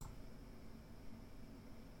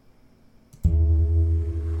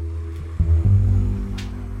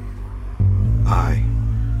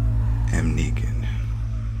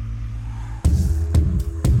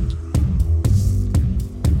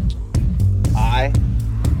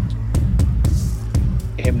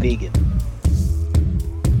am Negan.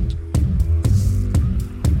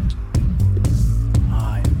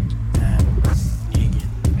 I am Negan.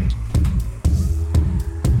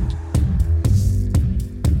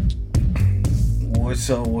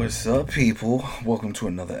 What's up, people? Welcome to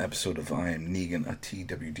another episode of I Am Negan, a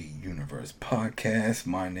TWD Universe podcast.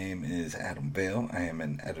 My name is Adam Bale. I am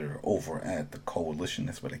an editor over at The Coalition.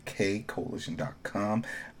 That's with a K, coalition.com.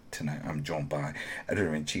 Tonight I'm joined by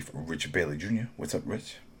Editor-in-Chief Rich Bailey Jr. What's up,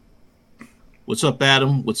 Rich? What's up,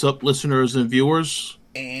 Adam? What's up, listeners and viewers?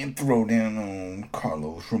 And throw down on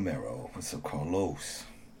Carlos Romero. What's up, Carlos?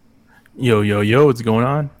 Yo, what's going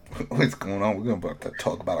on? What's going on? We're about to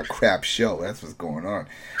talk about a crap show. That's what's going on.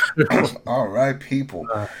 All right, people.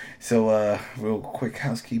 So, real quick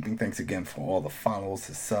housekeeping. Thanks again for all the follows,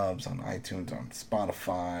 the subs on iTunes, on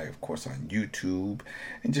Spotify, of course on YouTube,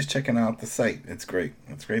 and just checking out the site. It's great.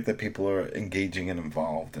 It's great that people are engaging and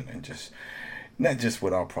involved and just not just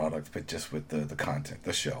with our products, but just with the content,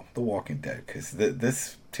 the show, The Walking Dead. Because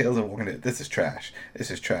this Tales of Walking Dead, this is trash. This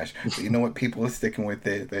is trash. But you know what? People are sticking with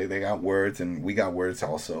it. They got words, and we got words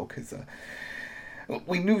also. Because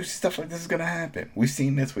we knew stuff like this is going to happen. We've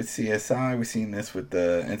seen this with CSI. We've seen this with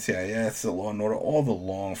the NCIS, the Law and Order, all the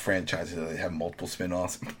long franchises that have multiple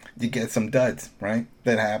spin-offs. You get some duds, right?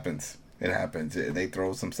 That happens. It happens. They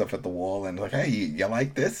throw some stuff at the wall and like, hey, you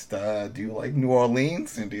like this? Do you like New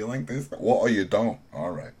Orleans? And do you like this? Well, you don't.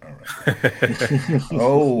 All right.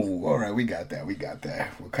 Oh, all right. We got that.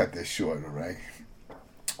 We'll cut this short, all right?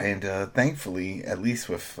 And thankfully, at least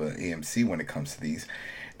with AMC when it comes to these,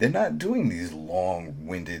 they're not doing these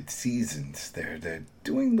long-winded seasons. They're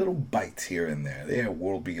doing little bites here and there. They have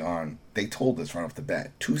World Beyond. They told us right off the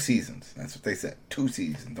bat, 2 seasons. That's what they said. 2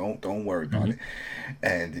 seasons. Don't worry about it.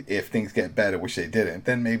 And if things get better, which they didn't,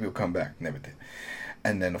 then maybe we'll come back. Never did.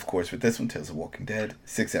 And then, of course, with this one, Tales of Walking Dead,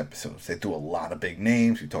 6 episodes. They do a lot of big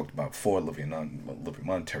names. We talked about 4, Olivia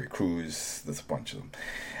Munn, Terry Crews. There's a bunch of them.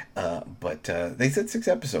 But they said 6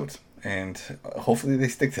 episodes. And hopefully they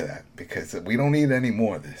stick to that, because we don't need any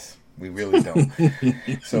more of this. We really don't.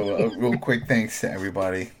 So real quick thanks to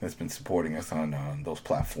everybody that's been supporting us on those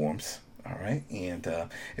platforms. All right. And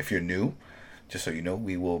if you're new, just so you know,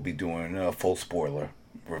 we will be doing a full spoiler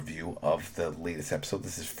review of the latest episode.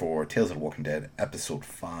 This is for Tales of the Walking Dead, episode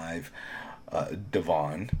 5,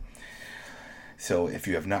 Devon. So if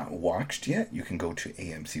you have not watched yet, you can go to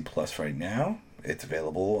AMC Plus right now. It's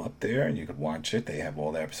available up there, and you could watch it. They have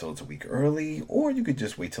all the episodes a week early, or you could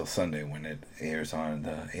just wait till Sunday when it airs on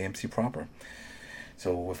the AMC proper.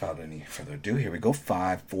 So without any further ado, here we go.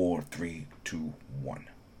 5, 4, 3, 2, 1.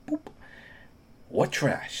 Boop. What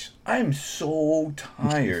trash. I'm so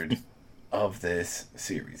tired of this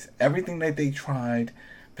series. Everything that they tried,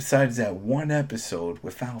 besides that one episode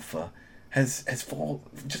with Alpha, just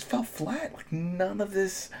fell flat. Like, none of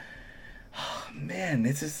this. Oh, man,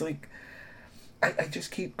 it's just like, I just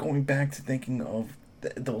keep going back to thinking of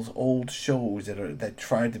those old shows that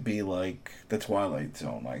tried to be like The Twilight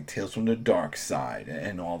Zone, like Tales from the Dark Side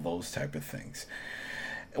and all those type of things,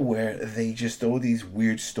 where they just throw these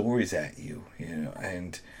weird stories at you,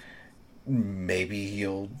 and maybe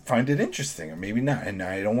you'll find it interesting or maybe not. And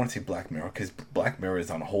I don't want to say Black Mirror, because Black Mirror is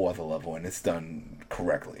on a whole other level and it's done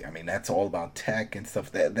correctly. I mean, that's all about tech and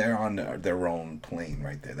stuff. They're on their own plane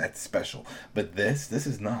right there. That's special. But this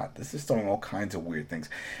is not. This is throwing all kinds of weird things.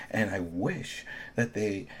 And I wish that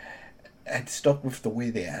they had stuck with the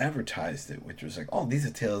way they advertised it, which was like, oh, these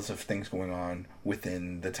are tales of things going on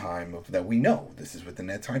within the time that we know. This is within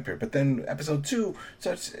that time period. But then episode 2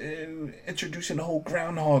 starts introducing the whole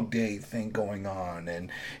Groundhog Day thing going on,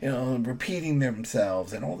 and repeating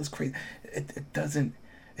themselves and all this crazy. It doesn't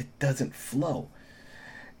flow,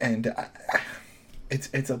 and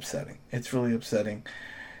it's upsetting. It's really upsetting.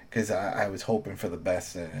 Because I was hoping for the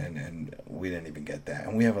best, and we didn't even get that.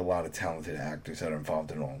 And we have a lot of talented actors that are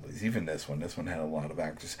involved in all these. Even this one had a lot of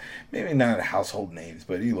actors. Maybe not household names,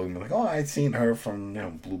 but you look at me like, oh, I've seen her from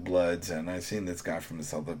Blue Bloods, and I've seen this guy from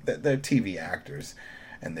this other. They're TV actors,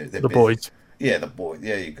 and they're The busy. Boys. Yeah, The Boys.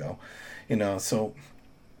 There you go. So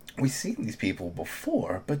we've seen these people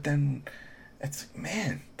before, but then it's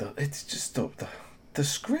it's just the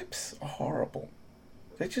scripts are horrible.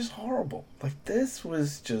 They're just horrible. Like, this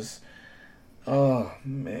was just, oh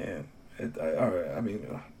man.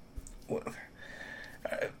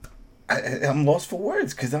 I'm lost for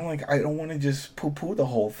words, because I'm like, I don't want to just poo-poo the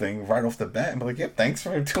whole thing right off the bat and be like, yep, thanks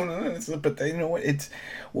for tuning in. But you know what?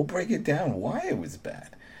 We'll break it down why it was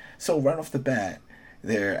bad. So right off the bat,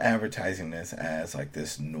 they're advertising this as like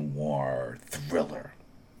this noir thriller.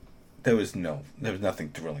 There was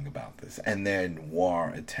nothing thrilling about this, and their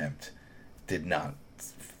noir attempt did not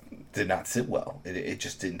did not sit well. It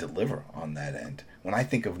just didn't deliver on that end. When I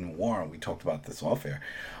think of noir, and we talked about this off air,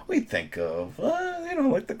 we think of,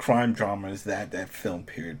 like the crime dramas, that film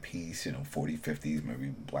period piece, 40s, 50s,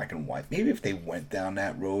 maybe black and white. Maybe if they went down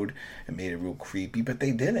that road and made it real creepy, but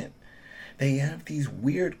they didn't. They have these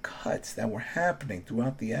weird cuts that were happening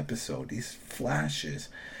throughout the episode, these flashes,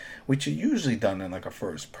 which are usually done in like a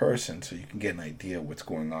first person, so you can get an idea of what's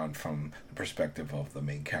going on from the perspective of the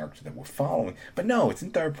main character that we're following. But no, it's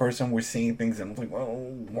in third person. We're seeing things, and I'm like, well,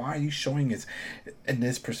 why are you showing us in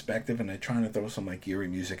this perspective? And they're trying to throw some like eerie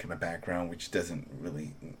music in the background, which doesn't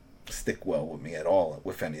really stick well with me at all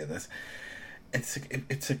with any of this. It's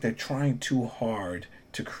like they're trying too hard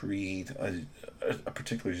to create a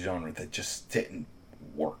particular genre that just didn't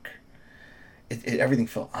work. Everything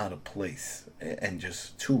felt out of place and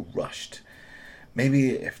just too rushed.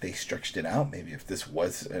 Maybe if they stretched it out, maybe if this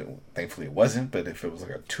was, thankfully it wasn't, but if it was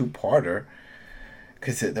like a two-parter,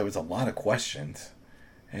 because there was a lot of questions,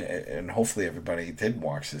 and hopefully everybody did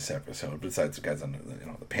watch this episode, besides the guys on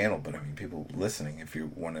the panel, but I mean, people listening, if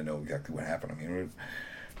you want to know exactly what happened. I mean,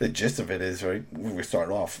 the gist of it is, right, we start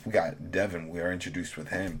off, we got Devin, we are introduced with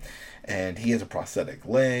him, and he has a prosthetic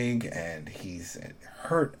leg, and he's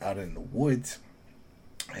hurt out in the woods.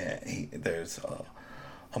 And there's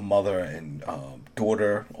a mother and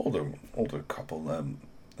daughter, older couple,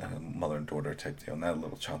 mother and daughter type deal, not a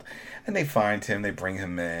little child, and they find him, they bring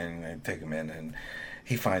him in, they take him in, and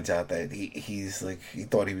he finds out that he's like, he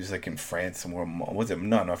thought he was like in France somewhere. Was it?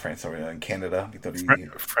 No, not France. Sorry, in Canada. He thought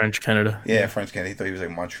French Canada. Yeah, French Canada. He thought he was like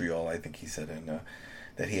Montreal. I think he said, and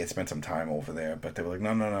that he had spent some time over there. But they were like,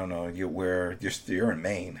 no. You're in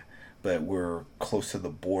Maine, but we're close to the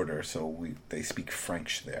border, so they speak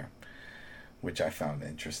French there, which I found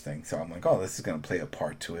interesting. So I'm like, oh, this is going to play a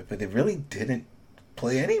part to it, but it really didn't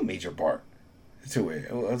play any major part to it.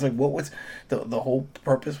 I was like, what was the whole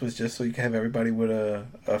purpose? Was just so you can have everybody with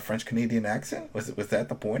a French Canadian accent? Was that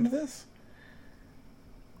the point of this?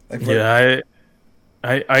 Like,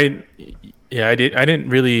 I didn't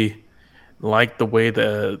really like the way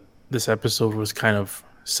this episode was kind of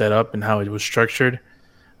set up and how it was structured.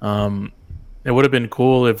 It would have been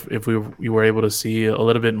cool if we were able to see a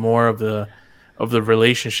little bit more of the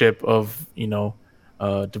relationship of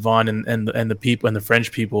Devon and the people and the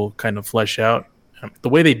French people kind of flesh out. The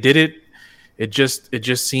way they did it, it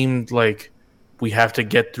just seemed like we have to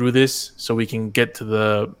get through this so we can get to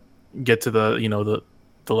the the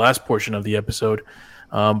last portion of the episode.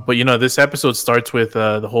 But this episode starts with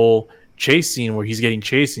the whole chase scene where he's getting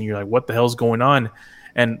chased, and you're like, what the hell's going on?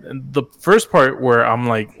 And the first part where I'm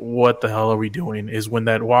like, what the hell are we doing, is when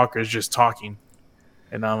that walker is just talking,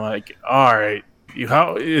 and I'm like, all right.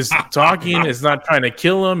 How is talking? Is not trying to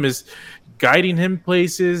kill him. Is guiding him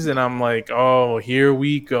places, and I'm like, oh, here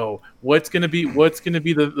we go. What's gonna be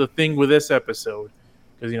the thing with this episode?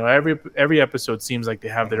 Because every episode seems like they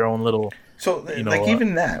have their own little. So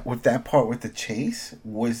even that with that part with the chase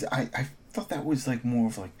was I thought that was like more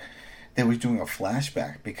of like they were doing a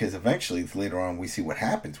flashback, because eventually later on we see what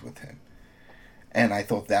happens with him. And I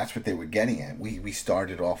thought that's what they were getting at. We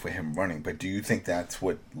started off with him running, but do you think that's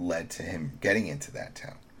what led to him getting into that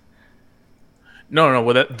town? No.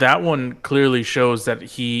 Well, that one clearly shows that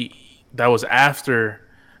that was after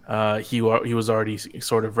he was already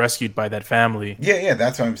sort of rescued by that family. Yeah,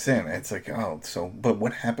 that's what I'm saying. It's like, but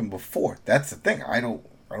what happened before? That's the thing. I don't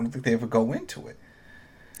think they ever go into it.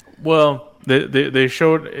 Well, they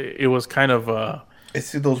showed it was kind of.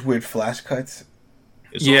 It's through those weird flash cuts.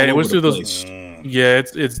 It was through those. Yeah,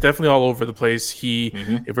 it's definitely all over the place.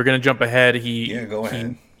 If we're gonna jump ahead, go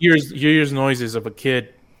ahead. He hears noises of a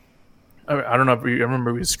kid. I don't know if you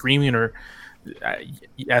remember, he was screaming or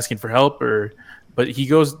asking for help, but he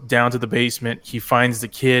goes down to the basement. He finds the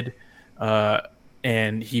kid,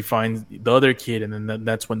 and he finds the other kid, and then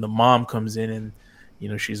that's when the mom comes in,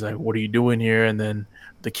 and she's like, "What are you doing here?" And then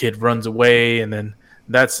the kid runs away, and then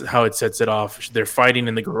that's how it sets it off. They're fighting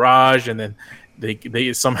in the garage, and then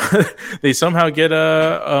they somehow get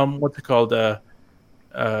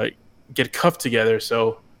get cuffed together.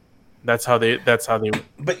 So that's how they. But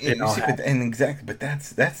exactly. But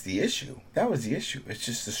that's the issue. That was the issue. It's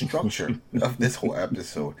just the structure of this whole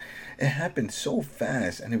episode. It happened so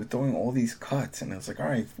fast, and they were throwing all these cuts, and it was like, all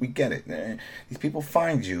right, we get it. These people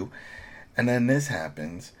find you, and then this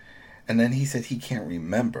happens, and then he said he can't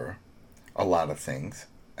remember a lot of things,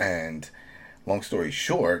 and. Long story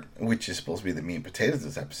short, which is supposed to be the meat and potatoes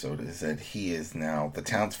of this episode, is that he is now, the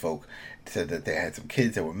townsfolk said that they had some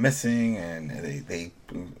kids that were missing, and they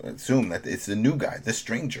assume that it's the new guy, the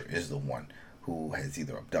stranger, is the one who has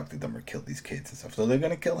either abducted them or killed these kids and stuff. So they're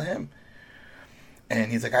going to kill him. And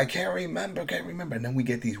he's like, I can't remember. And then we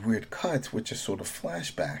get these weird cuts, which are sort of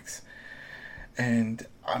flashbacks. And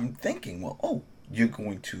I'm thinking, well, oh, you're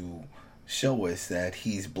going to show us that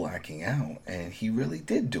he's blacking out, and he really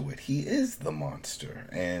did do it. He is the monster,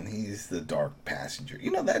 and he's the dark passenger.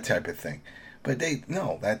 You know, that type of thing. But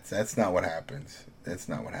that's not what happens. That's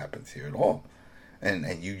not what happens here at all.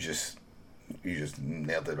 And you just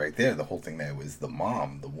nailed it right there. The whole thing there was the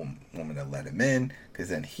mom, the woman that let him in, because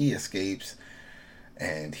then he escapes,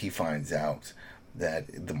 and he finds out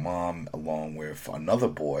that the mom, along with another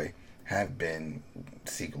boy, have been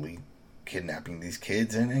secretly kidnapping these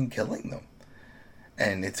kids and killing them.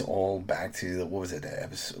 And it's all back to what was it?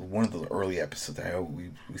 One of the early episodes. I hope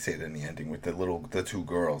we say it in the ending with the two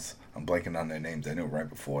girls. I'm blanking on their names. I knew right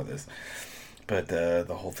before this, but the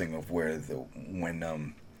whole thing of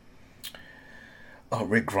when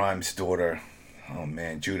Rick Grimes' daughter, oh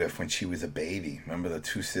man, Judith, when she was a baby. Remember the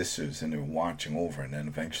two sisters, and they were watching over, and then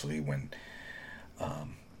eventually when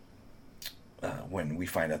we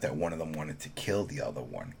find out that one of them wanted to kill the other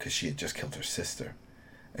one because she had just killed her sister,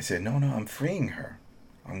 I said, no, I'm freeing her.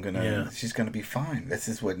 She's gonna be fine. This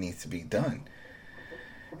is what needs to be done.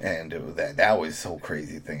 And that was a whole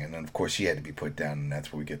crazy thing. And then of course she had to be put down, and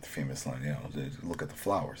that's where we get the famous line, look at the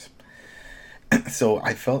flowers. So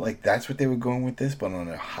I felt like that's what they were going with this, but on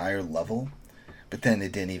a higher level. But then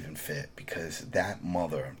it didn't even fit, because that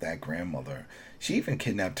grandmother, she even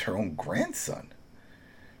kidnapped her own grandson,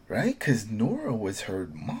 right? Because Nora was her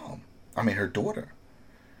daughter.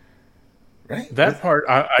 Right? That part,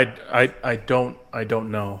 I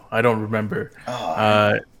don't know. I don't remember.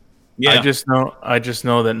 Yeah. I just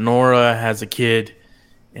know that Nora has a kid,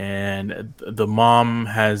 and the mom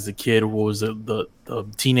has the kid. What was it? The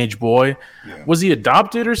teenage boy? Yeah. Was he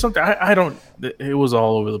adopted or something? I don't. It was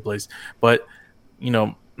all over the place. But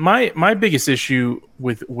my biggest issue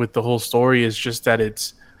with the whole story is just that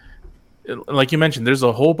it's, like you mentioned, there's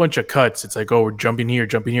a whole bunch of cuts. It's like, oh, we're jumping here,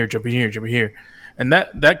 jumping here, jumping here, jumping here. And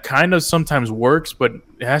that kind of sometimes works, but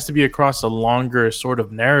it has to be across a longer sort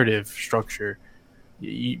of narrative structure.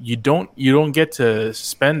 You don't get to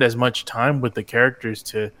spend as much time with the characters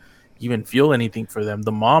to even feel anything for them.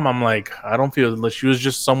 The mom, I'm like, I don't feel like she was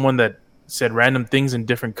just someone that said random things in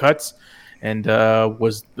different cuts, and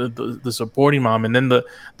was the supporting mom. And then the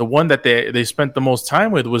one that they spent the most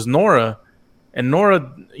time with was Nora, and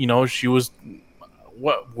Nora, she was.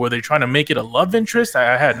 What were they trying to make it a love interest?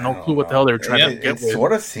 I had no clue what the hell they were trying to get with. It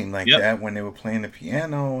sort of seemed like that when they were playing the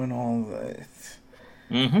piano and all that.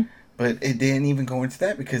 Mm-hmm. But it didn't even go into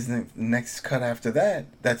that, because the next cut after that,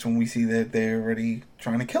 that's when we see that they're already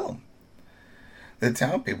trying to kill him. The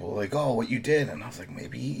town people were like, "Oh, what you did?" And I was like,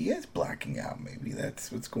 maybe he is blacking out. Maybe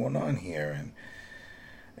that's what's going on here.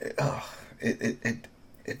 And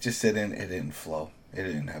it just didn't flow. It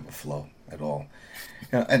didn't have a flow at all.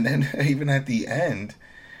 And then even at the end,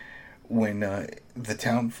 when the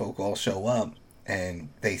town folk all show up and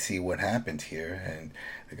they see what happened here, and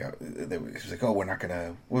he was like, "Oh, we're not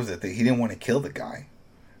gonna." What was it? He didn't want to kill the guy.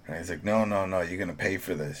 And he's like, "No, you're gonna pay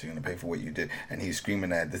for this. You're gonna pay for what you did." And he's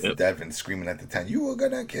screaming at this. Yep. Devin screaming at the town, "You were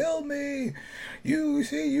gonna kill me. You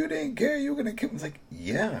didn't care. You were gonna kill me." It's like,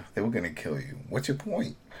 yeah, they were gonna kill you. What's your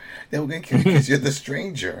point? They were gonna kill you because you're the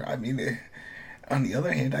stranger. I mean. On the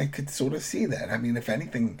other hand, I could sort of see that. I mean, if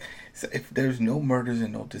anything, if there's no murders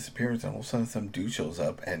and no disappearance, and all of a sudden some dude shows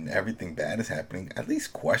up and everything bad is happening, at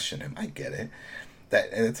least question him. I get it.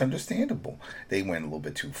 It's understandable. They went a little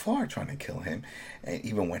bit too far trying to kill him, and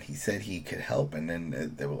even when he said he could help, and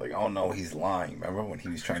then they were like, "Oh no, he's lying." Remember when he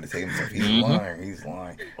was trying to save himself? He's lying. He's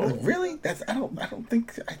lying. Like, really? I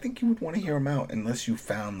think you would want to hear him out unless you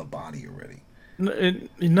found the body already.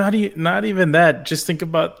 Not even that. Just think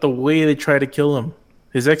about the way they try to kill him.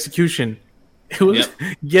 His execution. It was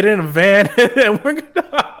get in a van and we're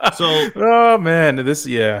gonna. So, oh man, this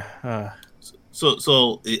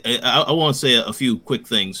So I want to say a few quick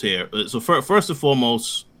things here. So first and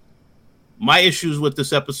foremost, my issues with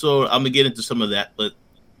this episode, I'm gonna get into some of that, but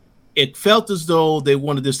it felt as though they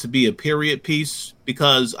wanted this to be a period piece,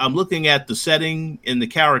 because I'm looking at the setting and the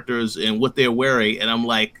characters and what they're wearing, and I'm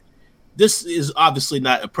like, this is obviously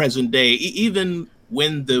not a present day. Even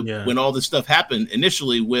when when all this stuff happened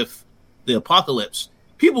initially with the apocalypse,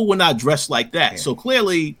 people were not dressed like that. Yeah. So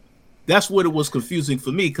clearly, that's what it was confusing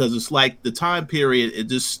for me, because it's like the time period. It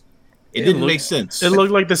didn't make sense. It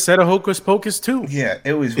looked like the set of Hocus Pocus too. Yeah,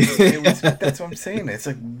 it was. That's what I'm saying. It's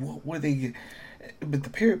like, what were they? But the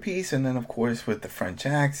period piece, and then of course with the French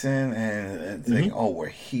accent, and it's like, oh, we're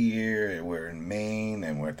here, and we're in Maine,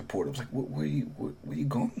 and we're at the port. I was like, where are you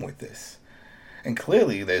going with this? And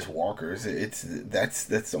clearly, there's walkers. That's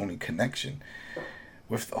the only connection.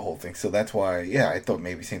 with the whole thing. So that's why, yeah, I thought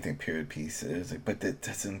maybe same thing, period piece. It was like, but it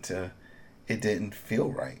doesn't. It didn't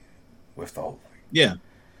feel right with the whole thing. Yeah.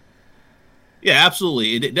 Yeah,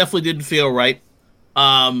 absolutely. It definitely didn't feel right.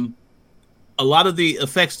 A lot of the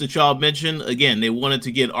effects that y'all mentioned, again, they wanted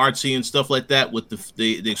to get artsy and stuff like that with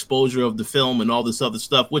the exposure of the film and all this other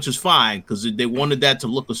stuff, which is fine because they wanted that to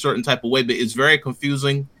look a certain type of way, but it's very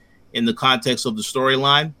confusing in the context of the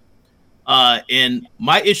storyline. And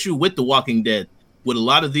my issue with The Walking Dead, with a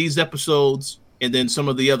lot of these episodes and then some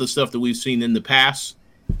of the other stuff that we've seen in the past,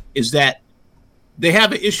 is that they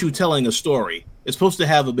have an issue telling a story. It's supposed to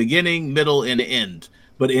have a beginning, middle, and end.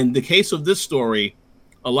 But in the case of this story,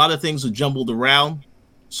 a lot of things are jumbled around,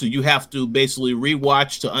 so you have to basically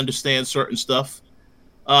rewatch to understand certain stuff.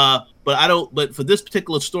 But for this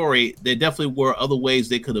particular story, there definitely were other ways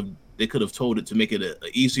they could have told it to make it an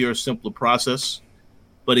easier, simpler process.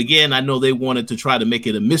 But again, I know they wanted to try to make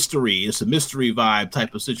it a mystery. It's a mystery vibe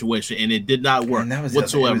type of situation, and it did not work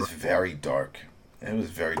whatsoever. It was very dark. It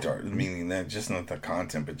was very dark, meaning that just not the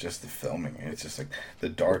content, but just the filming. It's just like the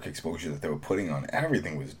dark exposure that they were putting on.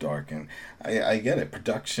 Everything was dark, and I get it.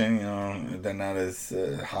 Production, they're not as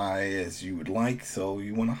high as you would like, so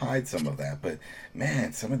you want to hide some of that. But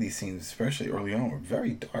man, some of these scenes, especially early on, were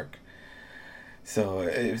very dark. So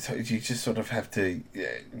you just sort of have to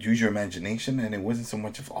use your imagination, and it wasn't so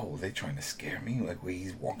much of, oh, they're trying to scare me, like where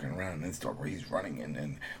he's walking around and it's dark, where he's running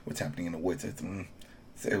and what's happening in the woods.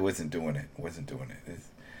 It wasn't doing it.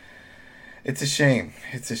 It's a shame.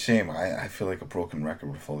 It's a shame. I feel like a broken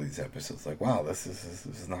record with all these episodes. Like, wow, this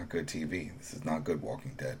is not good TV. This is not good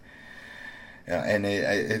Walking Dead. And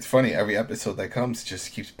it's funny. Every episode that comes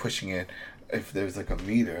just keeps pushing it. If there's like a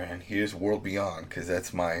meter, and here's World Beyond, because that's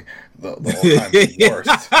the all-time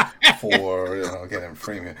worst for, I'll get him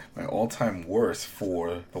frame here, my all-time worst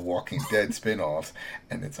for the Walking Dead spin-offs,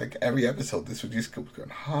 and it's like every episode this would just go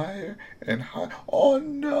higher and higher. Oh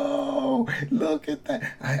no, look at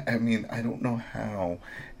that. I mean, I don't know how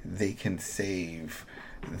they can save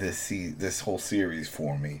this whole series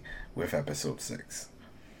for me with episode 6.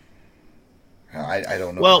 I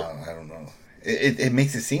don't know. Well, I don't know. It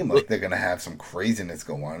makes it seem like they're going to have some craziness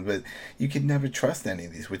go on, but you can never trust any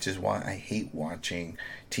of these, which is why I hate watching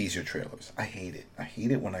teaser trailers. I hate it. I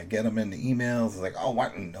hate it when I get them in the emails. It's like, oh,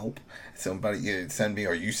 what? Nope. Somebody send me,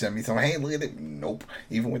 or you send me something. Hey, look at it. Nope.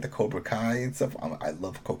 Even with the Cobra Kai and stuff, I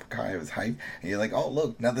love Cobra Kai. It was hype. And you're like, oh,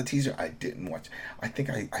 look, another teaser. I didn't watch. I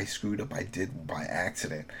think I screwed up. I did by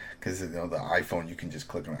accident, because the iPhone, you can just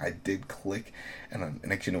click on it. I did click, and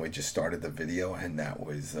next you know, it just started the video, and that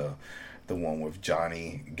was the one with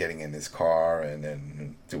Johnny getting in his car and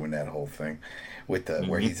then doing that whole thing with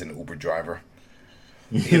where he's an Uber driver.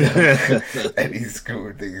 And he's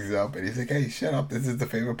screwing things up, and he's like, hey, shut up, this is the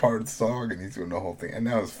favorite part of the song, and he's doing the whole thing, and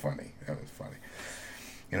that was funny.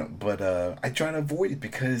 But I try to avoid it,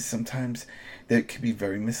 because sometimes that can be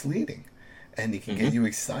very misleading, and it can get you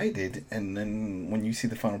excited, and then when you see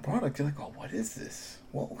the final product, you're like, oh, what is this?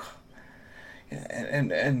 Whoa.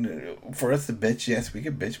 And for us to bitch, yes, we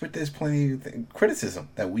could bitch, but there's plenty of criticism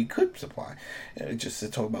that we could supply, just to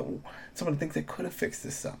talk about some of the things that could have fixed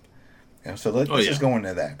this up. So let's just go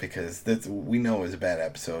into that, because we know it's a bad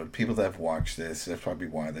episode. People that have watched this, that's probably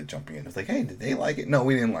why they're jumping in. It's like, hey, did they like it? No,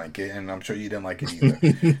 we didn't like it, and I'm sure you didn't like it either.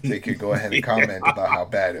 So you could go ahead and comment about how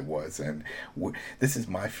bad it was. And this is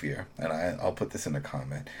my fear, and I'll put this in a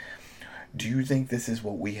comment. Do you think this is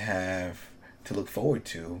what we have to look forward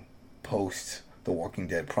to post The Walking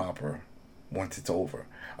Dead proper once it's over?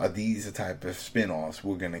 Are these the type of spin-offs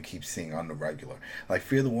we're going to keep seeing on the regular? Like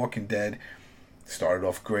Fear the Walking Dead started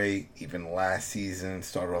off great. Even last season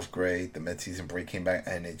started off great. The mid-season break came back,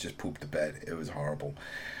 and it just pooped the bed. It was horrible.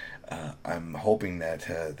 I'm hoping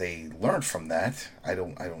that they learned from that. I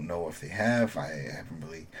don't know if they have. I haven't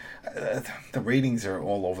really. The ratings are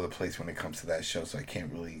all over the place when it comes to that show, so I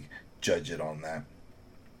can't really judge it on that.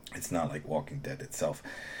 It's not like Walking Dead itself.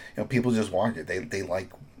 People just watch it. They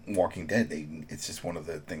like Walking Dead. It's just one of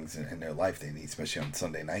the things in their life they need, especially on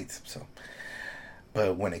Sunday nights. So,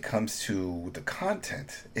 but when it comes to the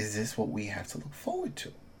content, is this what we have to look forward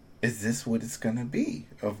to? Is this what it's going to be?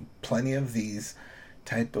 Of plenty of these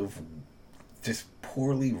type of just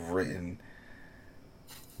poorly written,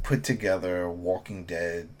 put together Walking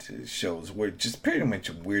Dead shows, where just pretty much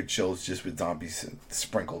weird shows just with zombies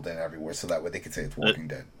sprinkled in everywhere, so that way they could say it's Walking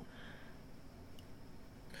Dead.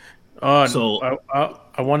 So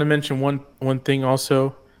I want to mention one thing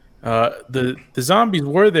also. The zombies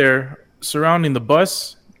were there surrounding the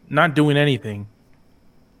bus, not doing anything.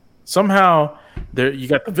 Somehow there you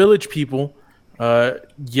got the village people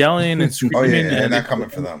yelling and screaming. They're not coming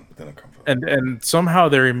for them. They're not coming for and somehow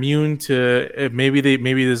they're immune to maybe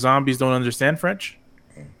the zombies don't understand French.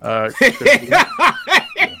 I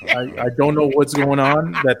don't know what's going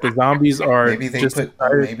on. That the zombies are maybe they just put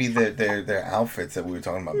maybe their outfits that we were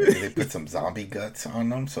talking about. Maybe they put some zombie guts on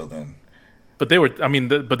them. So then, but they were. I mean,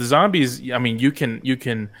 but the zombies. I mean, you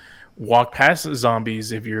can walk past the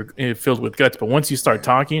zombies if you're filled with guts. But once you start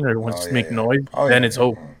talking or once you make noise, then it's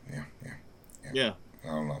over. Yeah. I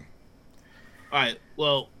don't know. All right.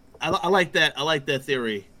 Well, I like that. I like that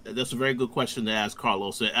theory. That's a very good question to ask,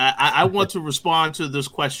 Carlos. I want to respond to this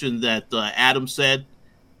question that Adam said.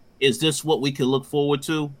 Is this what we can look forward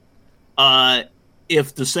to?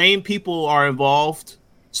 If the same people are involved,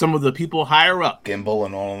 some of the people higher up. Gimble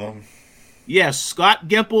and all of them? Yes, Scott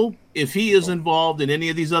Gimple, if he is involved in any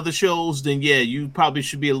of these other shows, then yeah, you probably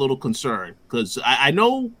should be a little concerned. Because I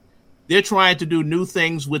know they're trying to do new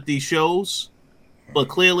things with these shows, but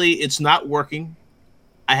clearly it's not working.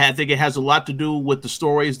 I think it has a lot to do with the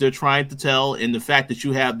stories they're trying to tell and the fact that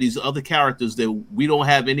you have these other characters that we don't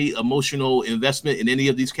have any emotional investment in any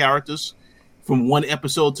of these characters from one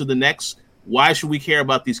episode to the next. Why should we care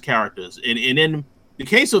about these characters? And in the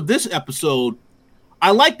case of this episode,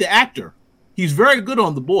 I like the actor. He's very good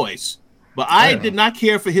on The Boys, but I did not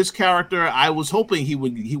care for his character. I was hoping he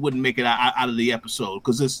wouldn't make it out of the episode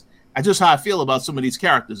because that's just how I feel about some of these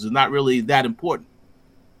characters. It's not really that important.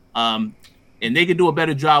 And they can do a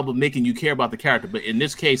better job of making you care about the character, but in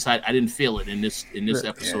this case, I didn't feel it in this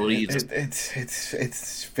episode either.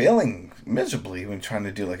 It's failing miserably when trying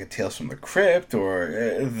to do like a Tales from the Crypt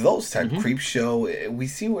or those type of creep show. We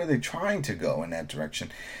see where they're trying to go in that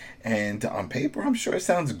direction, and on paper, I'm sure it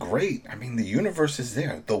sounds great. I mean, the universe is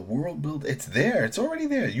there, the world build, it's there, it's already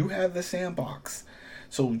there. You have the sandbox,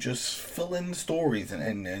 so just fill in the stories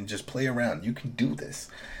and just play around. You can do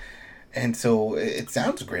this. And so it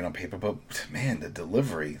sounds great on paper, but man, the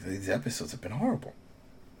delivery, these episodes have been horrible.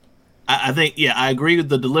 I think, I agree with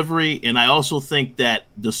the delivery. And I also think that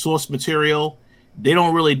the source material, they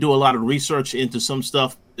don't really do a lot of research into some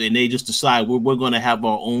stuff. And they just decide we're going to have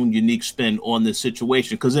our own unique spin on this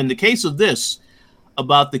situation. Because in the case of this,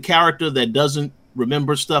 about the character that doesn't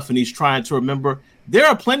remember stuff and he's trying to remember, there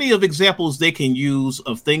are plenty of examples they can use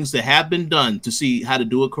of things that have been done to see how to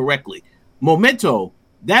do it correctly. Memento.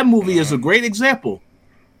 That movie is a great example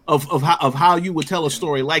of how you would tell a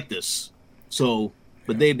story like this. So,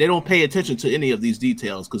 but they don't pay attention to any of these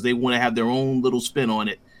details because they want to have their own little spin on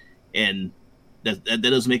it, and that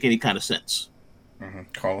doesn't make any kind of sense.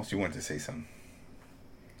 Carlos, you wanted to say something?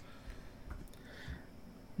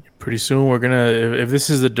 Pretty soon we're gonna, if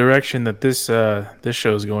this is the direction that this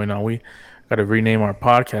show is going on, we got to rename our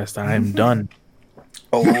podcast. I am done.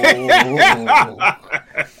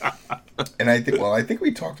 And I think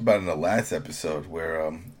we talked about it in the last episode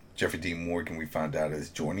where Jeffrey Dean Morgan, we found out,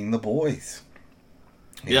 is joining The Boys.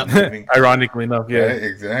 Yeah, ironically enough, yeah. Right,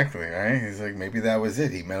 exactly, right? He's like, maybe that was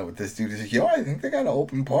it. He met with this dude. He's like, yo, I think they got an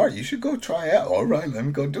open part. You should go try out. All right, let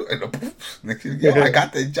me go do it. Next thing, yo, I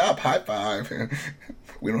got the job. High five.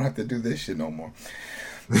 We don't have to do this shit no more.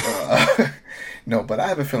 No, but I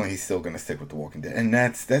have a feeling he's still going to stick with The Walking Dead. And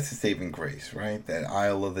that's a saving grace, right? That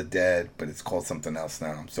Isle of the Dead, but it's called something else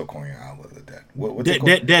now. I'm still calling it Isle of the Dead. What's it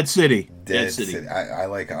called? Dead City. Dead City. I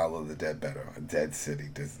like Isle of the Dead better. Dead City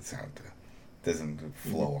doesn't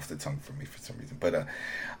flow off the tongue for me for some reason. But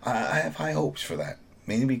I have high hopes for that.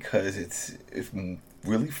 Mainly because it's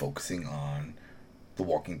really focusing on The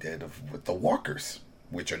Walking Dead with the walkers,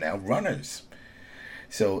 which are now runners.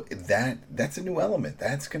 So that's a new element.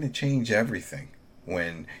 That's going to change everything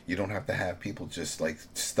when you don't have to have people just like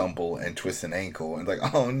stumble and twist an ankle and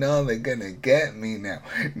like, oh no, they're going to get me now.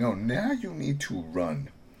 No, now you need to run.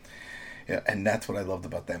 Yeah, and that's what I loved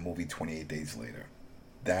about that movie, 28 Days Later.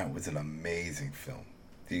 That was an amazing film.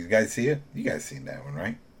 Did you guys see it? You guys seen that one,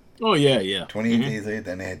 right? Oh, yeah. 28 Days Later,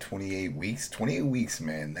 then they had 28 weeks. 28 weeks,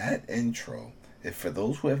 man, that intro, if for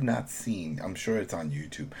those who have not seen, I'm sure it's on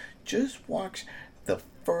YouTube, just watch the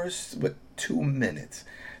first 2 minutes,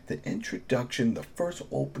 the introduction, the first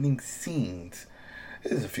opening scenes.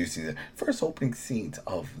 There's a few scenes. First opening scenes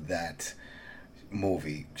of that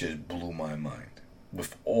movie just blew my mind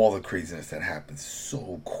with all the craziness that happens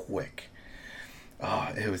so quick.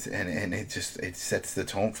 It was, and it sets the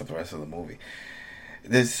tone for the rest of the movie.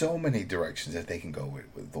 There's so many directions that they can go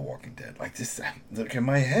with The Walking Dead. Like just look in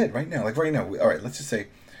my head right now. Like right now, all right. Let's just say,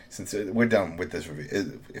 since we're done with this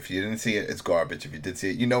review, if you didn't see it, it's garbage. If you did see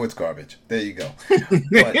it, you know it's garbage. There you go.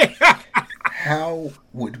 But how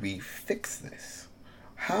would we fix this?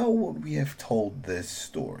 How would we have told this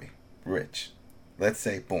story, Rich? Let's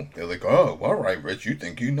say, boom, they're like, oh, all right, Rich, you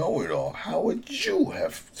think you know it all. How would you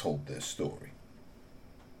have told this story?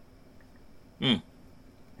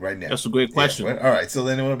 Right now. That's a great question. Yeah, all right. So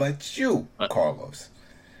then what about you, Carlos?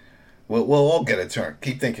 We'll all get a turn.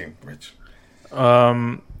 Keep thinking, Rich.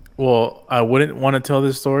 Well, I wouldn't want to tell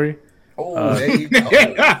this story. Oh, there you go.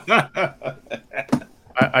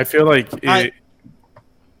 I feel like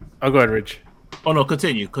I'll go ahead, Rich. Oh no,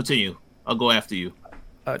 continue. I'll go after you.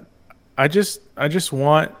 I just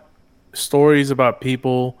want stories about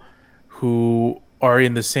people who are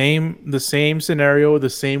in the same scenario, the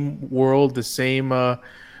same world, the same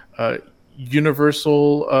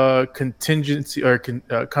universal contingency or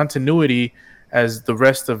continuity as the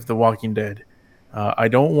rest of The Walking Dead. I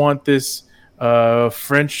don't want this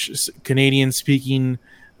French Canadian speaking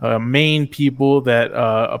Maine people that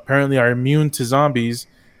apparently are immune to zombies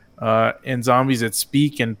and zombies that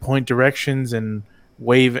speak and point directions and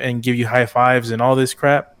wave and give you high fives and all this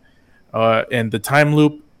crap, and the time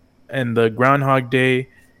loop and the Groundhog Day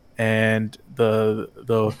and the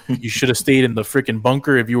you should have stayed in the freaking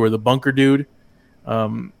bunker if you were the bunker dude.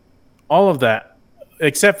 All of that,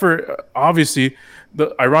 except for obviously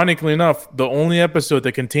ironically enough, the only episode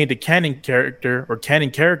that contained a canon character or canon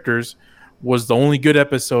characters was the only good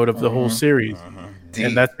episode of the whole series.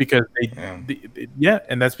 And that's because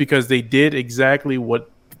and that's because they did exactly what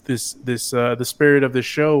the spirit of the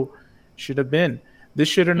show should have been. This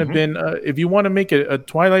shouldn't have been. If you want to make a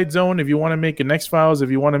Twilight Zone, if you want to make an X-Files, if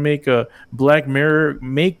you want to make a Black Mirror,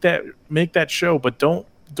 make that show. But don't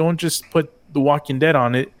just put The Walking Dead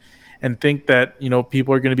on it and think that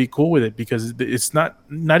people are going to be cool with it, because it's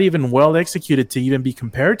not even well executed to even be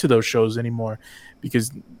compared to those shows anymore,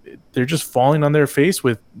 because they're just falling on their face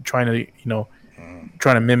with trying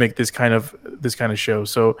to mimic this kind of show.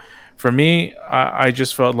 So for me, I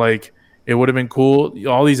just felt like it would have been cool.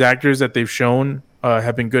 All these actors that they've shown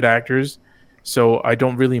have been good actors, so I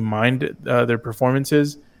don't really mind their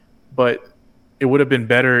performances, but it would have been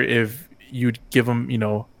better if you'd give them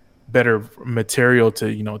better material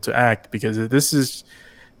to act, because this is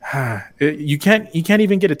you can't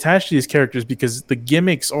even get attached to these characters because the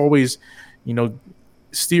gimmicks always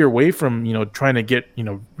steer away from trying to get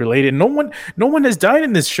related. No one has died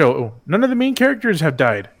in this show. None of the main characters have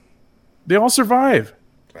died. They all survive.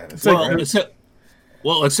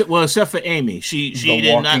 Except for Amy, she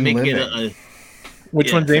did not make it a.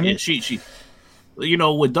 Which one's Amy? Yeah, she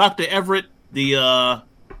with Dr. Everett, the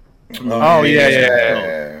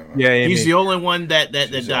yeah, he's the only one that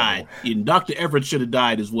died. Dr. Everett should have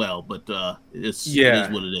died as well, but it is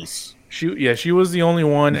what it is. She was the only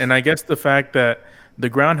one, and I guess the fact that the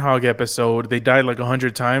Groundhog episode they died like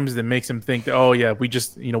 100 times that makes him think that we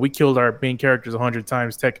just we killed our main characters 100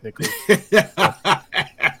 times technically.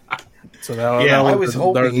 So I was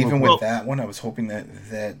hoping even with that one, I was hoping that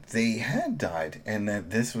they had died and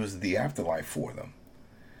that this was the afterlife for them,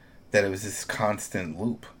 that it was this constant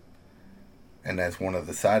loop. And that's one of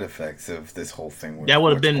the side effects of this whole thing. That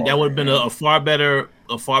would have been a far better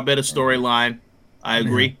storyline. I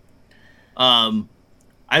agree. I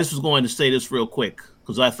just was going to say this real quick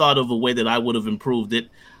because I thought of a way that I would have improved it.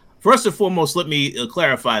 First and foremost, let me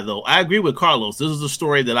clarify though. I agree with Carlos. This is a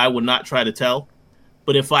story that I would not try to tell.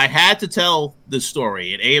 But if I had to tell this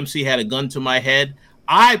story and AMC had a gun to my head,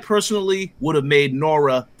 I personally would have made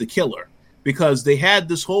Nora the killer, because they had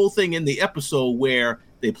this whole thing in the episode where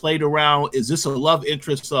they played around. Is this a love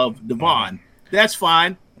interest of Devon? That's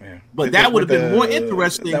fine. Yeah. But that would have been more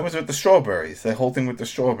interesting. That was with the strawberries. The whole thing with the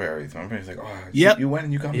strawberries. Remember? He's like, oh, you went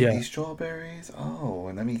and you got me these strawberries? Oh,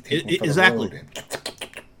 and let me take them for the road.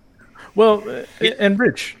 Well, and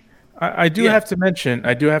Rich, I do have to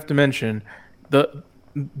mention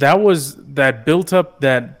that was that built up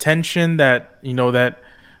that tension, that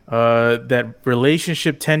that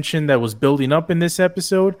relationship tension that was building up in this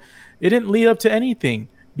episode. It didn't lead up to anything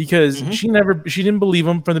because she didn't believe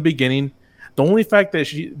him from the beginning. The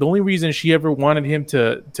only reason she ever wanted him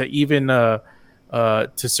to even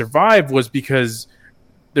to survive was because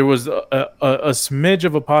there was a smidge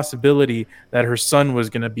of a possibility that her son was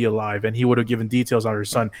going to be alive, and he would have given details on her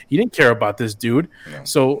son. He didn't care about this dude. Yeah.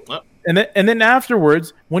 So, and then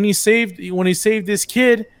afterwards, when he saved this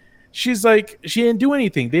kid, she's like, she didn't do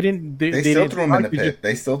anything. They still threw him in the pit.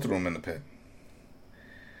 They still threw him in the pit.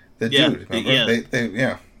 The dude,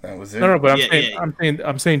 remember? That was it. No, but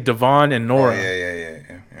I'm saying Devon and Nora.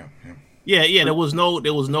 Yeah. There was no.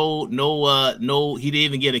 He didn't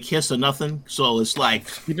even get a kiss or nothing. So it's like,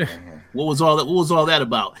 what was all that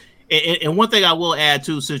about? And one thing I will add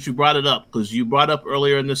too, since you brought it up, because you brought up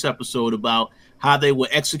earlier in this episode about how they were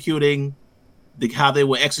executing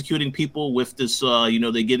people with this.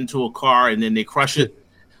 They get into a car and then they crush it.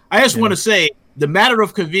 I just want to say the matter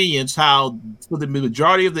of convenience, how for the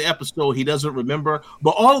majority of the episode he doesn't remember,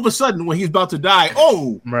 but all of a sudden when he's about to die,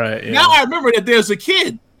 right, yeah. now I remember that there's a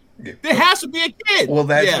kid. There has to be a kid. Well,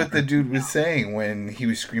 that's what the dude was saying when he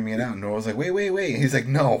was screaming it out. And Nora was like, wait. He's like,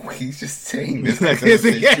 no, he's just saying this because of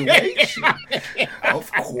the situation.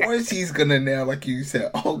 Of course he's going to now, like you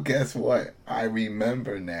said, guess what? I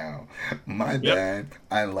remember now. My dad,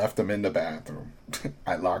 I left him in the bathroom.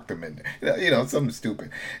 I locked him in there. You know, something stupid.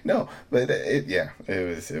 No, but it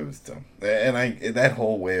was dumb. And that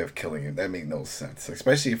whole way of killing him, that made no sense.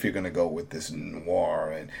 Especially if you're going to go with this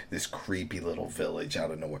noir and this creepy little village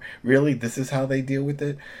out of nowhere. Really? This is how they deal with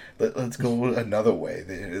it? Let's go another way.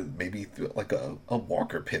 Maybe like a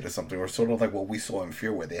walker pit or something, or sort of like what we saw in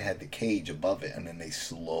Fear, where they had the cage above it and then they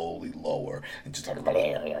slowly lower and just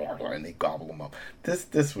and they gobble them up.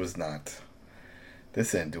 This was not...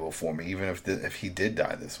 This didn't do it for me, even if he did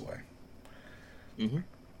die this way. Mm-hmm.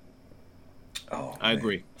 Oh, I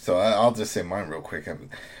agree. So I'll just say mine real quick.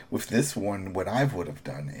 With this one, what I would have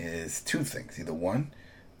done is two things. Either one,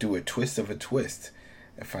 do a twist of a twist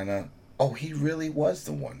and find out, he really was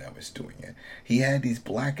the one that was doing it. He had these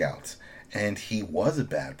blackouts, and he was a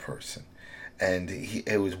bad person. And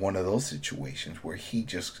it was one of those situations where he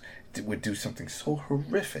just would do something so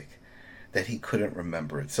horrific that he couldn't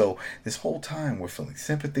remember it. So this whole time we're feeling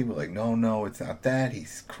sympathy. We're like, no, it's not that.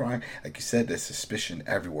 He's crying. Like you said, there's suspicion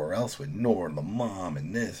everywhere else with Nora and the mom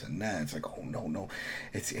and this and that. It's like, no.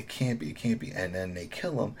 It can't be. And then they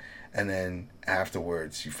kill him. And then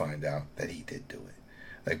afterwards you find out that he did do it.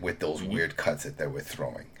 Like with those weird cuts that they were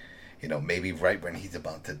throwing. You know, maybe right when he's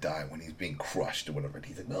about to die, when he's being crushed or whatever. And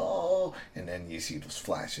he's like, no. And then you see those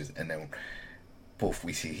flashes. And then... poof,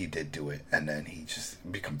 we see he did do it, and then he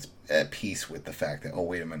just becomes at peace with the fact that,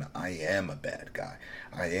 wait a minute, I am a bad guy.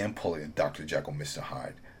 I am pulling a Dr. Jekyll, Mr.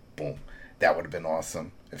 Hyde. Boom. That would have been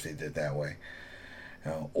awesome if they did that way.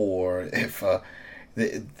 Or if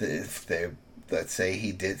they, let's say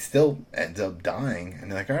he did still ends up dying,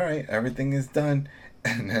 and they're like, all right, everything is done.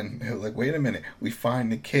 And then they're like, wait a minute, we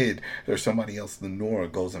find the kid. There's somebody else, the Nora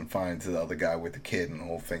goes and finds the other guy with the kid and the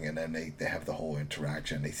whole thing. And then they have the whole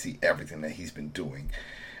interaction. They see everything that he's been doing.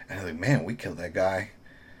 And they're like, man, we killed that guy.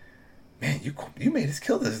 Man, you made us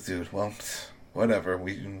kill this dude. Well, whatever.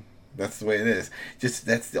 That's the way it is.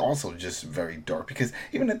 That's also just very dark. Because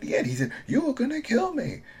even at the end, he said, you were going to kill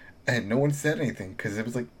me. And no one said anything. Because it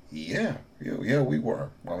was like, yeah, we were.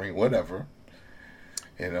 I mean, whatever.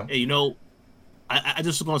 You know? Hey, you know, I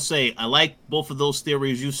just was going to say, I like both of those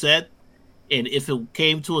theories you said. And if it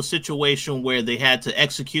came to a situation where they had to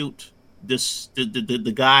execute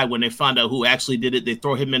the guy, when they find out who actually did it, they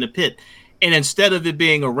throw him in a pit. And instead of it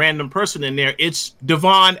being a random person in there, it's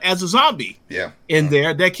Devon as a zombie in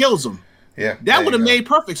there that kills him. Yeah. That would have made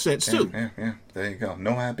perfect sense, too. Yeah. There you go.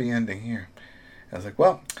 No happy ending here. I was like,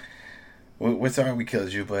 well... we're sorry we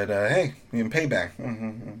killed you, but hey, you can payback.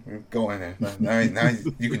 Go in there. Now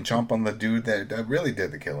you can chomp on the dude that really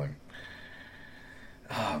did the killing.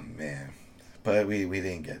 Oh man, but we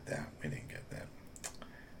didn't get that. We didn't get that.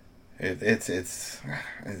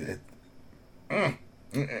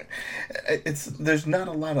 It's there's not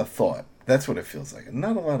a lot of thought. That's what it feels like.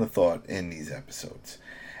 Not a lot of thought in these episodes.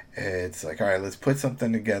 It's like, all right, let's put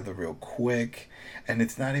something together real quick. And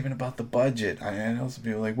it's not even about the budget. I know some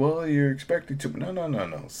people are like, well, you're expecting to.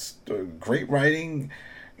 No. Great writing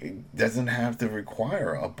doesn't have to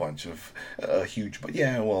require a bunch of huge... But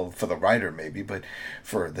yeah, well, for the writer maybe. But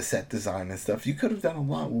for the set design and stuff, you could have done a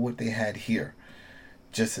lot with what they had here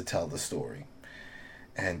just to tell the story.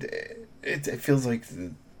 And it feels like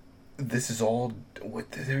this is all...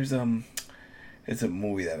 It's a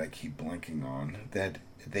movie that I keep blanking on that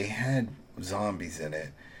they had zombies in it.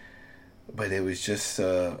 But it was just,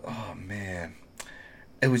 it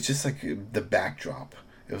was just like the backdrop.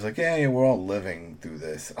 It was like, yeah, we're all living through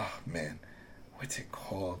this. Oh, man. What's it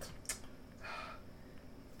called?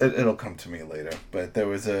 It'll come to me later. But it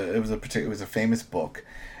was a famous book.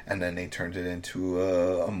 And then they turned it into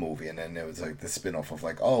a movie. And then it was like the spin-off of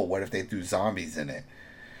like, what if they threw zombies in it?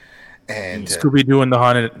 And Scooby-Doo in the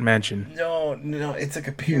Haunted Mansion. No, it's like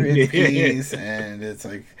a period piece. And it's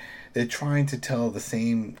like... They're trying to tell the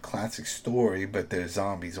same classic story, but there's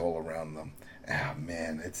zombies all around them. Ah,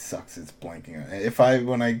 man, it sucks. It's blanking.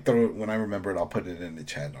 When I remember it, I'll put it in the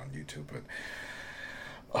chat on YouTube.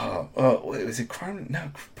 But was it Crime?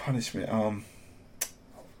 No, Punishment. Man.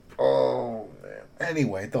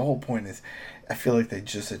 Anyway, the whole point is, I feel like they're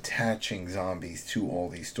just attaching zombies to all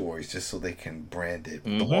these stories just so they can brand it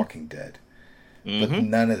The Walking Dead. But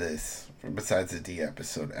none of this, besides the D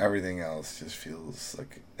episode, everything else just feels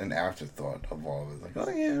like an afterthought of all of it.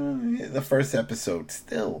 Like, the first episode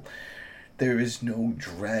still there is no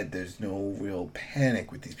dread. There's no real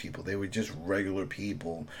panic with these people. They were just regular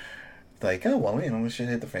people. Like, oh, well, this shit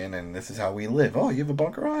hit the fan and this is how we live. Oh, you have a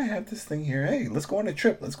bunker? Oh, I have this thing here. Hey, let's go on a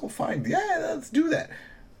trip. Let's go find. Yeah, let's do that.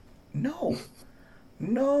 No.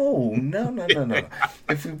 No.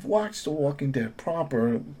 If we've watched The Walking Dead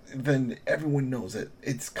proper, then everyone knows that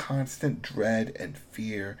it's constant dread and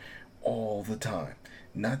fear all the time.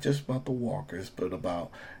 Not just about the walkers, but about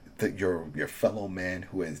your fellow man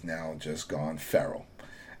who has now just gone feral.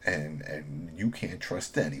 And you can't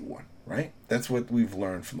trust anyone, right? That's what we've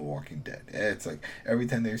learned from The Walking Dead. It's like every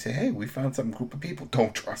time they say, hey, we found some group of people,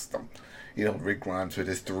 don't trust them. Rick Grimes with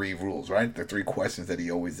his 3 rules, right? The 3 questions that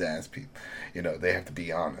he always asks people. They have to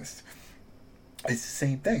be honest. It's the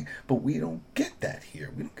same thing, but we don't get that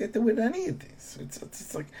here. We don't get that with any of these.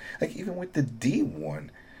 It's like even with the D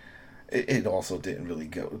one, it also didn't really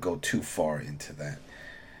go too far into that.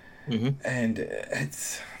 Mm-hmm. And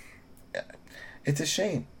it's a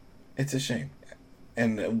shame. It's a shame.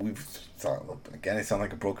 And we've again, I sound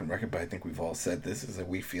like a broken record, but I think we've all said this, is that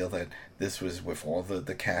we feel that this was with all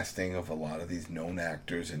the casting of a lot of these known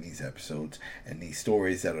actors in these episodes and these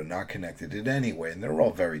stories that are not connected in any way, and they're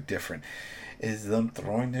all very different, is them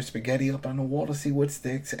throwing their spaghetti up on the wall to see what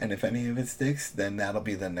sticks, and if any of it sticks, then that'll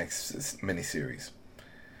be the next miniseries.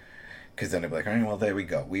 Because then they'll be like, all right, well, there we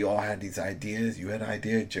go. We all had these ideas. You had an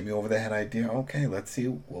idea. Jimmy over there had an idea. Okay, let's see.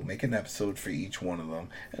 We'll make an episode for each one of them,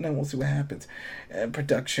 and then we'll see what happens. And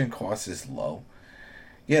production cost is low.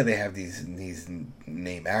 Yeah, they have these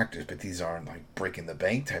name actors, but these aren't like breaking the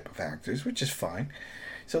bank type of actors, which is fine.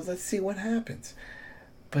 So let's see what happens.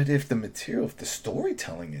 But if the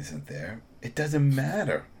storytelling isn't there, it doesn't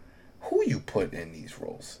matter who you put in these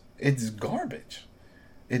roles. It's garbage.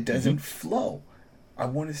 It doesn't flow. I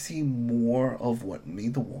want to see more of what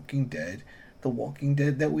made The Walking Dead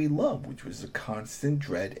that we love, which was a constant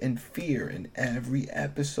dread and fear in every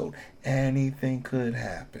episode. Anything could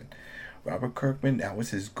happen. Robert Kirkman, that was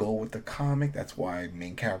his goal with the comic. That's why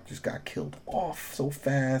main characters got killed off so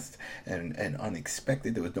fast and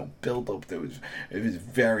unexpected. There was no build-up. It was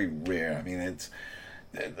very rare. I mean,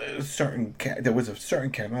 there was a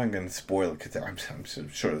certain character. I'm going to spoil it because I'm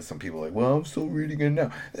sure that some people are like, well, I'm still reading it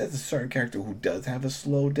now. There's a certain character who does have a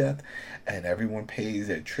slow death and everyone pays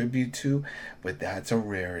their tribute to, but that's a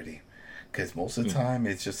rarity. Because most of the time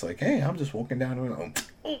it's just like, hey, I'm just walking down and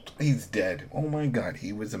he's dead. Oh my God,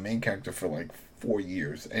 he was the main character for like 4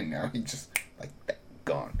 years and now he's just like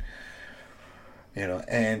gone.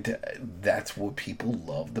 And that's what people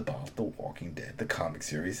loved about The Walking Dead, the comic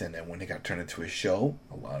series. And then when it got turned into a show,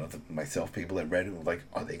 a lot of people that read it were like,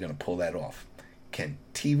 are they going to pull that off? Can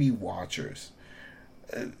TV watchers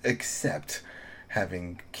accept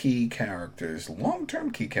having key characters,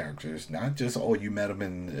 long-term key characters, not just, oh, you met him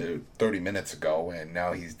in 30 minutes ago and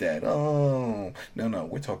now he's dead. Oh, no,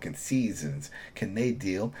 we're talking seasons. Can they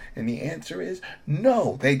deal? And the answer is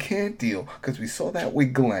no, they can't deal, because we saw that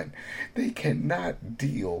with Glenn. They cannot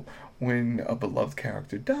deal when a beloved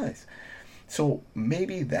character dies. So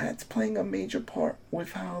maybe that's playing a major part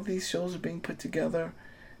with how these shows are being put together.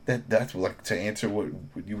 That's like to answer what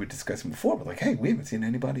you were discussing before, but like, hey, we haven't seen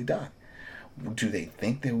anybody die. Do they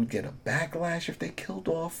think they would get a backlash if they killed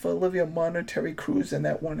off Olivia Munn or Terry Crews in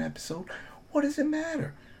that one episode? What does it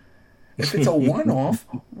matter? If it's a one-off,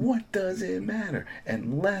 what does it matter?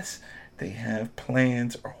 Unless they have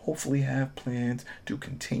plans, or hopefully have plans, to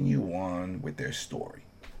continue on with their story.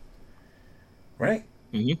 Right?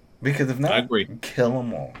 Mm-hmm. Because if not, I agree. Kill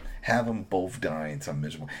them all. Have them both die in some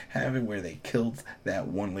miserable. Have it where they killed that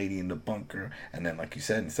one lady in the bunker, and then, like you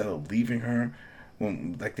said, instead of leaving her,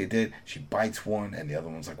 like they did, she bites one, and the other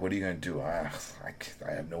one's like, what are you going to do? I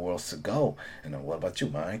have nowhere else to go. And then, what about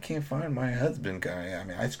you? I can't find my husband guy. I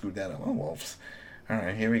mean, I screwed that up. Oh, well, all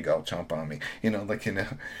right, here we go. Chomp on me. Like in,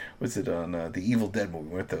 was it on the Evil Dead movie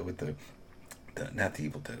with the not the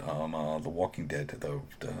Evil Dead, the Walking Dead, the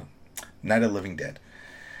Night of the Living Dead,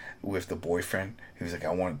 with the boyfriend. He was like,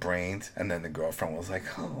 I want brains. And then the girlfriend was like,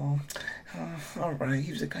 all right.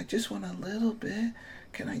 He was like, I just want a little bit.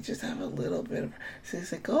 Can I just have a little bit of... So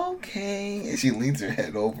he's like, okay. And she leans her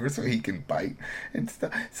head over so he can bite and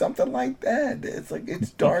stuff. Something like that. It's like, it's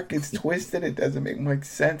dark, it's twisted, it doesn't make much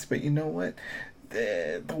sense. But you know what?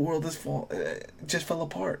 The world just fell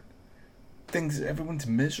apart. Everyone's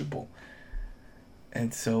miserable.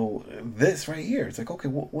 And so this right here, it's like, okay,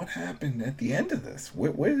 what happened at the end of this?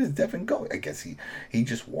 Where does Devin go? I guess he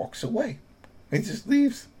just walks away. He just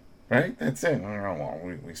leaves, right? That's it.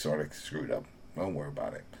 Well, we sort of screwed up. Don't worry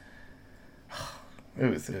about it. It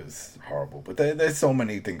was horrible. But there's so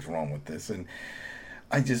many things wrong with this. And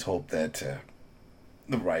I just hope that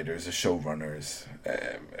the writers, the showrunners,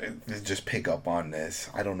 just pick up on this.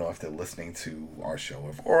 I don't know if they're listening to our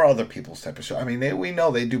show or other people's type of show. I mean, we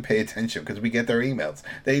know they do pay attention because we get their emails.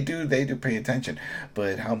 They do pay attention.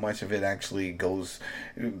 But how much of it actually goes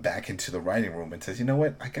back into the writing room and says, you know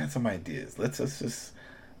what, I got some ideas. Let's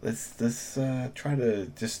try to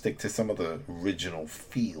just stick to some of the original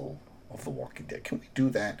feel of The Walking Dead. Can we do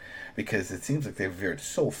that? Because it seems like they've veered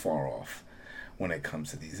so far off when it comes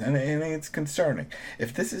to these, and it's concerning.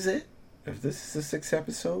 If this is it, if this is the 6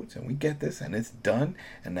 episodes and we get this and it's done,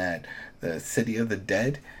 and that the City of the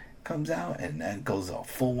Dead comes out and that goes a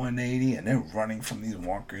full 180 and they're running from these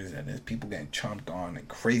walkers and there's people getting chomped on and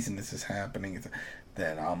craziness is happening,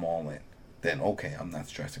 then I'm all in. Then okay, I'm not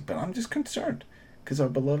stressing, but I'm just concerned because our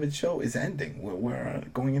beloved show is ending. We're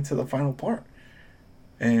going into the final part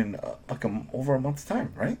in over a month's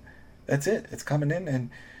time, right? That's it. It's coming in, and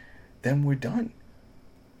then we're done.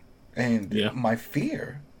 And my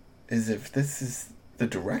fear is if this is the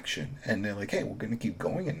direction and they're like, hey, we're going to keep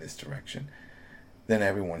going in this direction, then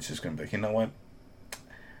everyone's just going to be like, you know what?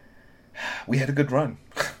 We had a good run.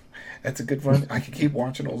 That's a good run. I can keep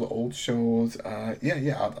watching those old shows.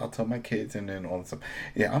 I'll tell my kids and then all this stuff.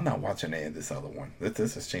 Yeah, I'm not watching any of this other one.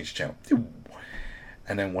 This has changed channel.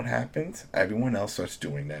 And then what happens? Everyone else starts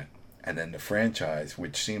doing that. And then the franchise,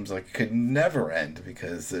 which seems like it could never end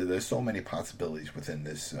because there's so many possibilities within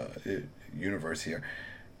this universe here,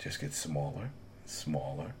 just gets smaller,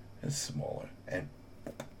 smaller, and smaller. And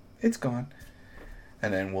it's gone.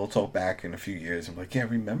 And then we'll talk back in a few years and be like, yeah,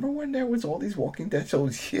 remember when there was all these Walking Dead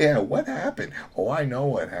shows? Yeah, what happened? Oh, I know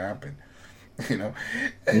what happened. You know?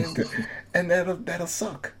 And that'll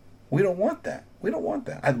suck. We don't want that. We don't want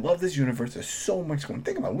that. I love this universe. There's so much going.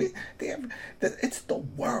 Think about it. It's the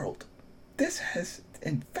world. This has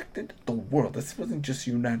infected the world. This wasn't just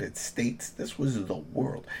United States. This was the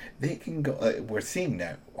world. They can go. We're seeing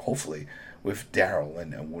that, hopefully, with Daryl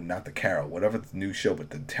and well, not the Carol, whatever the new show, but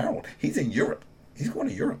the Daryl. He's in Europe. He's going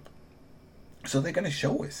to Europe. So they're going to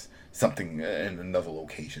show us something in another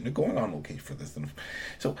location. They're going on location for this.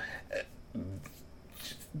 So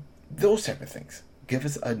those type of things. Give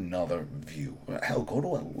us another view. Hell, go to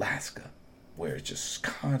Alaska, where it's just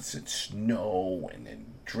constant snow and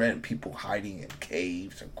people hiding in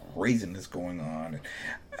caves and craziness going on. And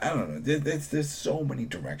I don't know. There's so many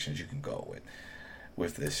directions you can go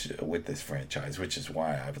with this franchise, which is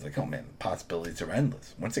why I was like, oh man, possibilities are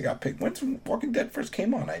endless. Once it got picked, once Walking Dead first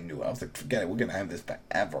came on, I knew. I was like, forget it. We're gonna have this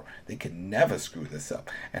forever. They can never screw this up,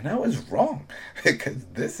 and I was wrong because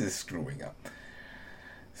this is screwing up.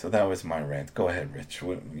 So that was my rant. Go ahead, Rich.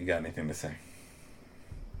 You got anything to say?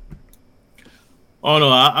 Oh no,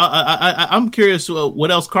 I'm curious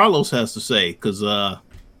what else Carlos has to say because I'm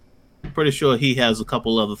pretty sure he has a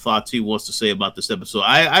couple other thoughts he wants to say about this episode.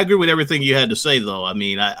 I agree with everything you had to say, though. I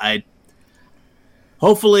mean, I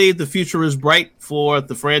hopefully the future is bright for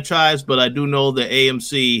the franchise, but I do know that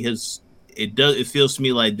AMC it feels to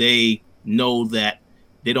me like they know that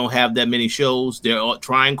they don't have that many shows. They're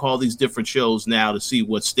trying to call these different shows now to see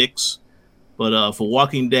what sticks. But for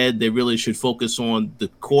Walking Dead, they really should focus on the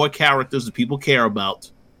core characters that people care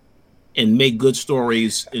about and make good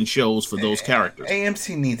stories and shows for those characters.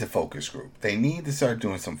 AMC needs a focus group. They need to start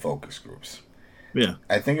doing some focus groups. Yeah.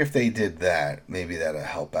 I think if they did that, maybe that'll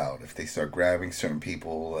help out. If they start grabbing certain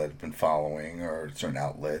people that have been following or certain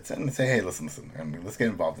outlets and say, hey, listen, I mean, let's get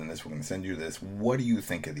involved in this. We're going to send you this. What do you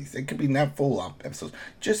think of these? It could be not full episodes,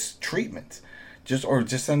 just treatments. Just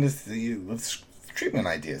send us the treatment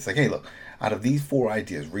ideas. Like, hey, look, out of these 4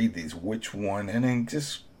 ideas, read these, which one, and then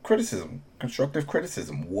just criticism, constructive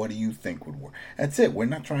criticism. What do you think would work? That's it. We're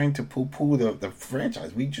not trying to poo-poo the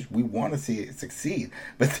franchise. We want to see it succeed,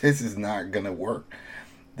 but this is not going to work.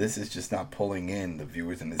 This is just not pulling in the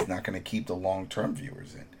viewers, and it's not going to keep the long-term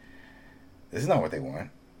viewers in. This is not what they want.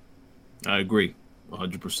 I agree,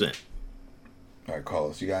 100%. All right,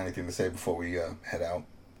 Carlos, you got anything to say before we head out?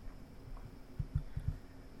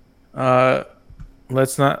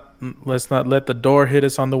 Let's not let the door hit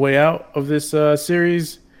us on the way out of this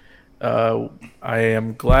series. I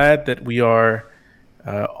am glad that we are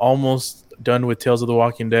almost done with Tales of the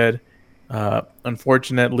Walking Dead.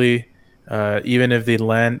 Unfortunately, even if they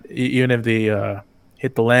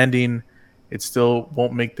hit the landing, it still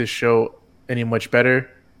won't make this show any much better.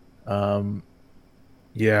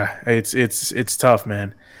 It's tough,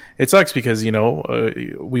 man. It sucks because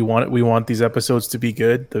we want these episodes to be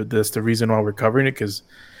good. That's the reason why we're covering it, because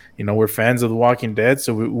we're fans of The Walking Dead,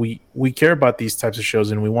 so we care about these types of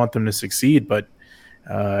shows and we want them to succeed. But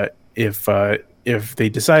if they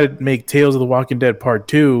decided to make Tales of the Walking Dead Part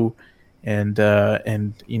 2 and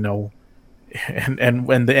and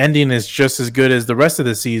when the ending is just as good as the rest of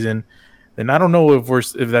the season, then I don't know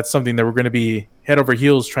if that's something that we're going to be head over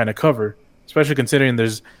heels trying to cover, especially considering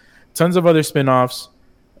there's tons of other spin-offs.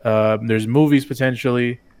 There's movies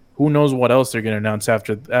potentially. Who knows what else they're going to announce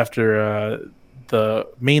after the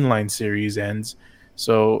mainline series ends.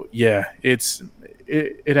 So yeah, it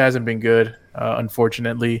hasn't been good,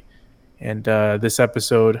 unfortunately. And this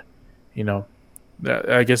episode, you know,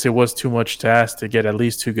 I guess it was too much to ask to get at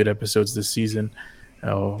least 2 good episodes this season.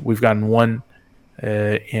 We've gotten one,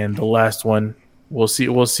 and the last one, we'll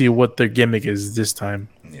see what their gimmick is this time.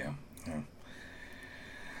 Yeah.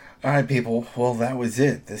 All right, people. Well, that was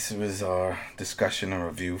it. This was our discussion and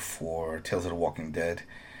review for Tales of the Walking Dead,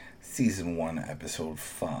 Season 1, Episode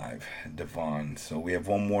 5, Devon. So we have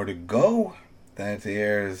one more to go. That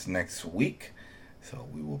airs next week. So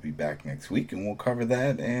we will be back next week, and we'll cover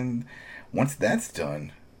that. And once that's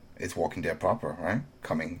done, it's Walking Dead proper, right?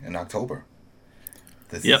 Coming in October.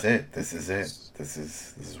 This is it. This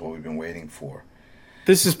is what we've been waiting for.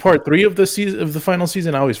 This is part 3 of the season, of the final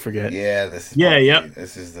season. I always forget. Yeah, this is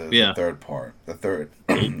This is the third part, the third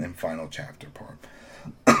and final chapter part.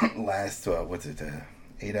 Last,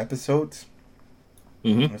 8 episodes,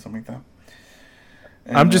 or something like that.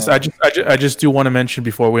 And, I just do want to mention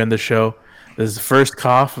before we end the show, this is the first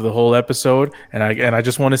cough of the whole episode, and I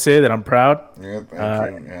just want to say that I'm proud. Yeah,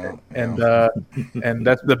 thank you. And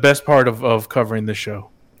that's the best part of covering the show.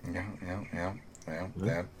 Yeah.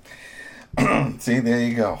 See, there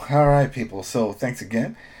you go. All right, people. So thanks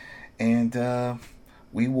again, and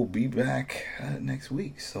we will be back next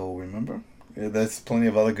week. So remember, there's plenty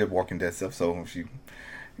of other good Walking Dead stuff. So if you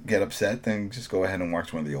get upset, then just go ahead and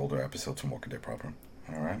watch one of the older episodes from Walking Dead proper.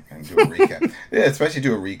 All right, and do a recap. Yeah, especially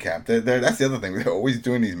do a recap. That's the other thing. They're always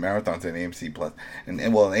doing these marathons on AMC Plus, and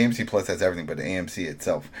AMC Plus has everything, but the AMC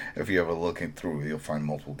itself, if you ever looking through, you'll find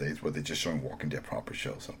multiple days where they're just showing Walking Dead proper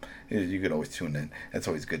shows. So you could always tune in. That's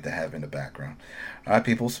always good to have in the background. All right,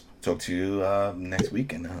 peoples. Talk to you next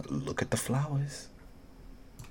week, and look at the flowers.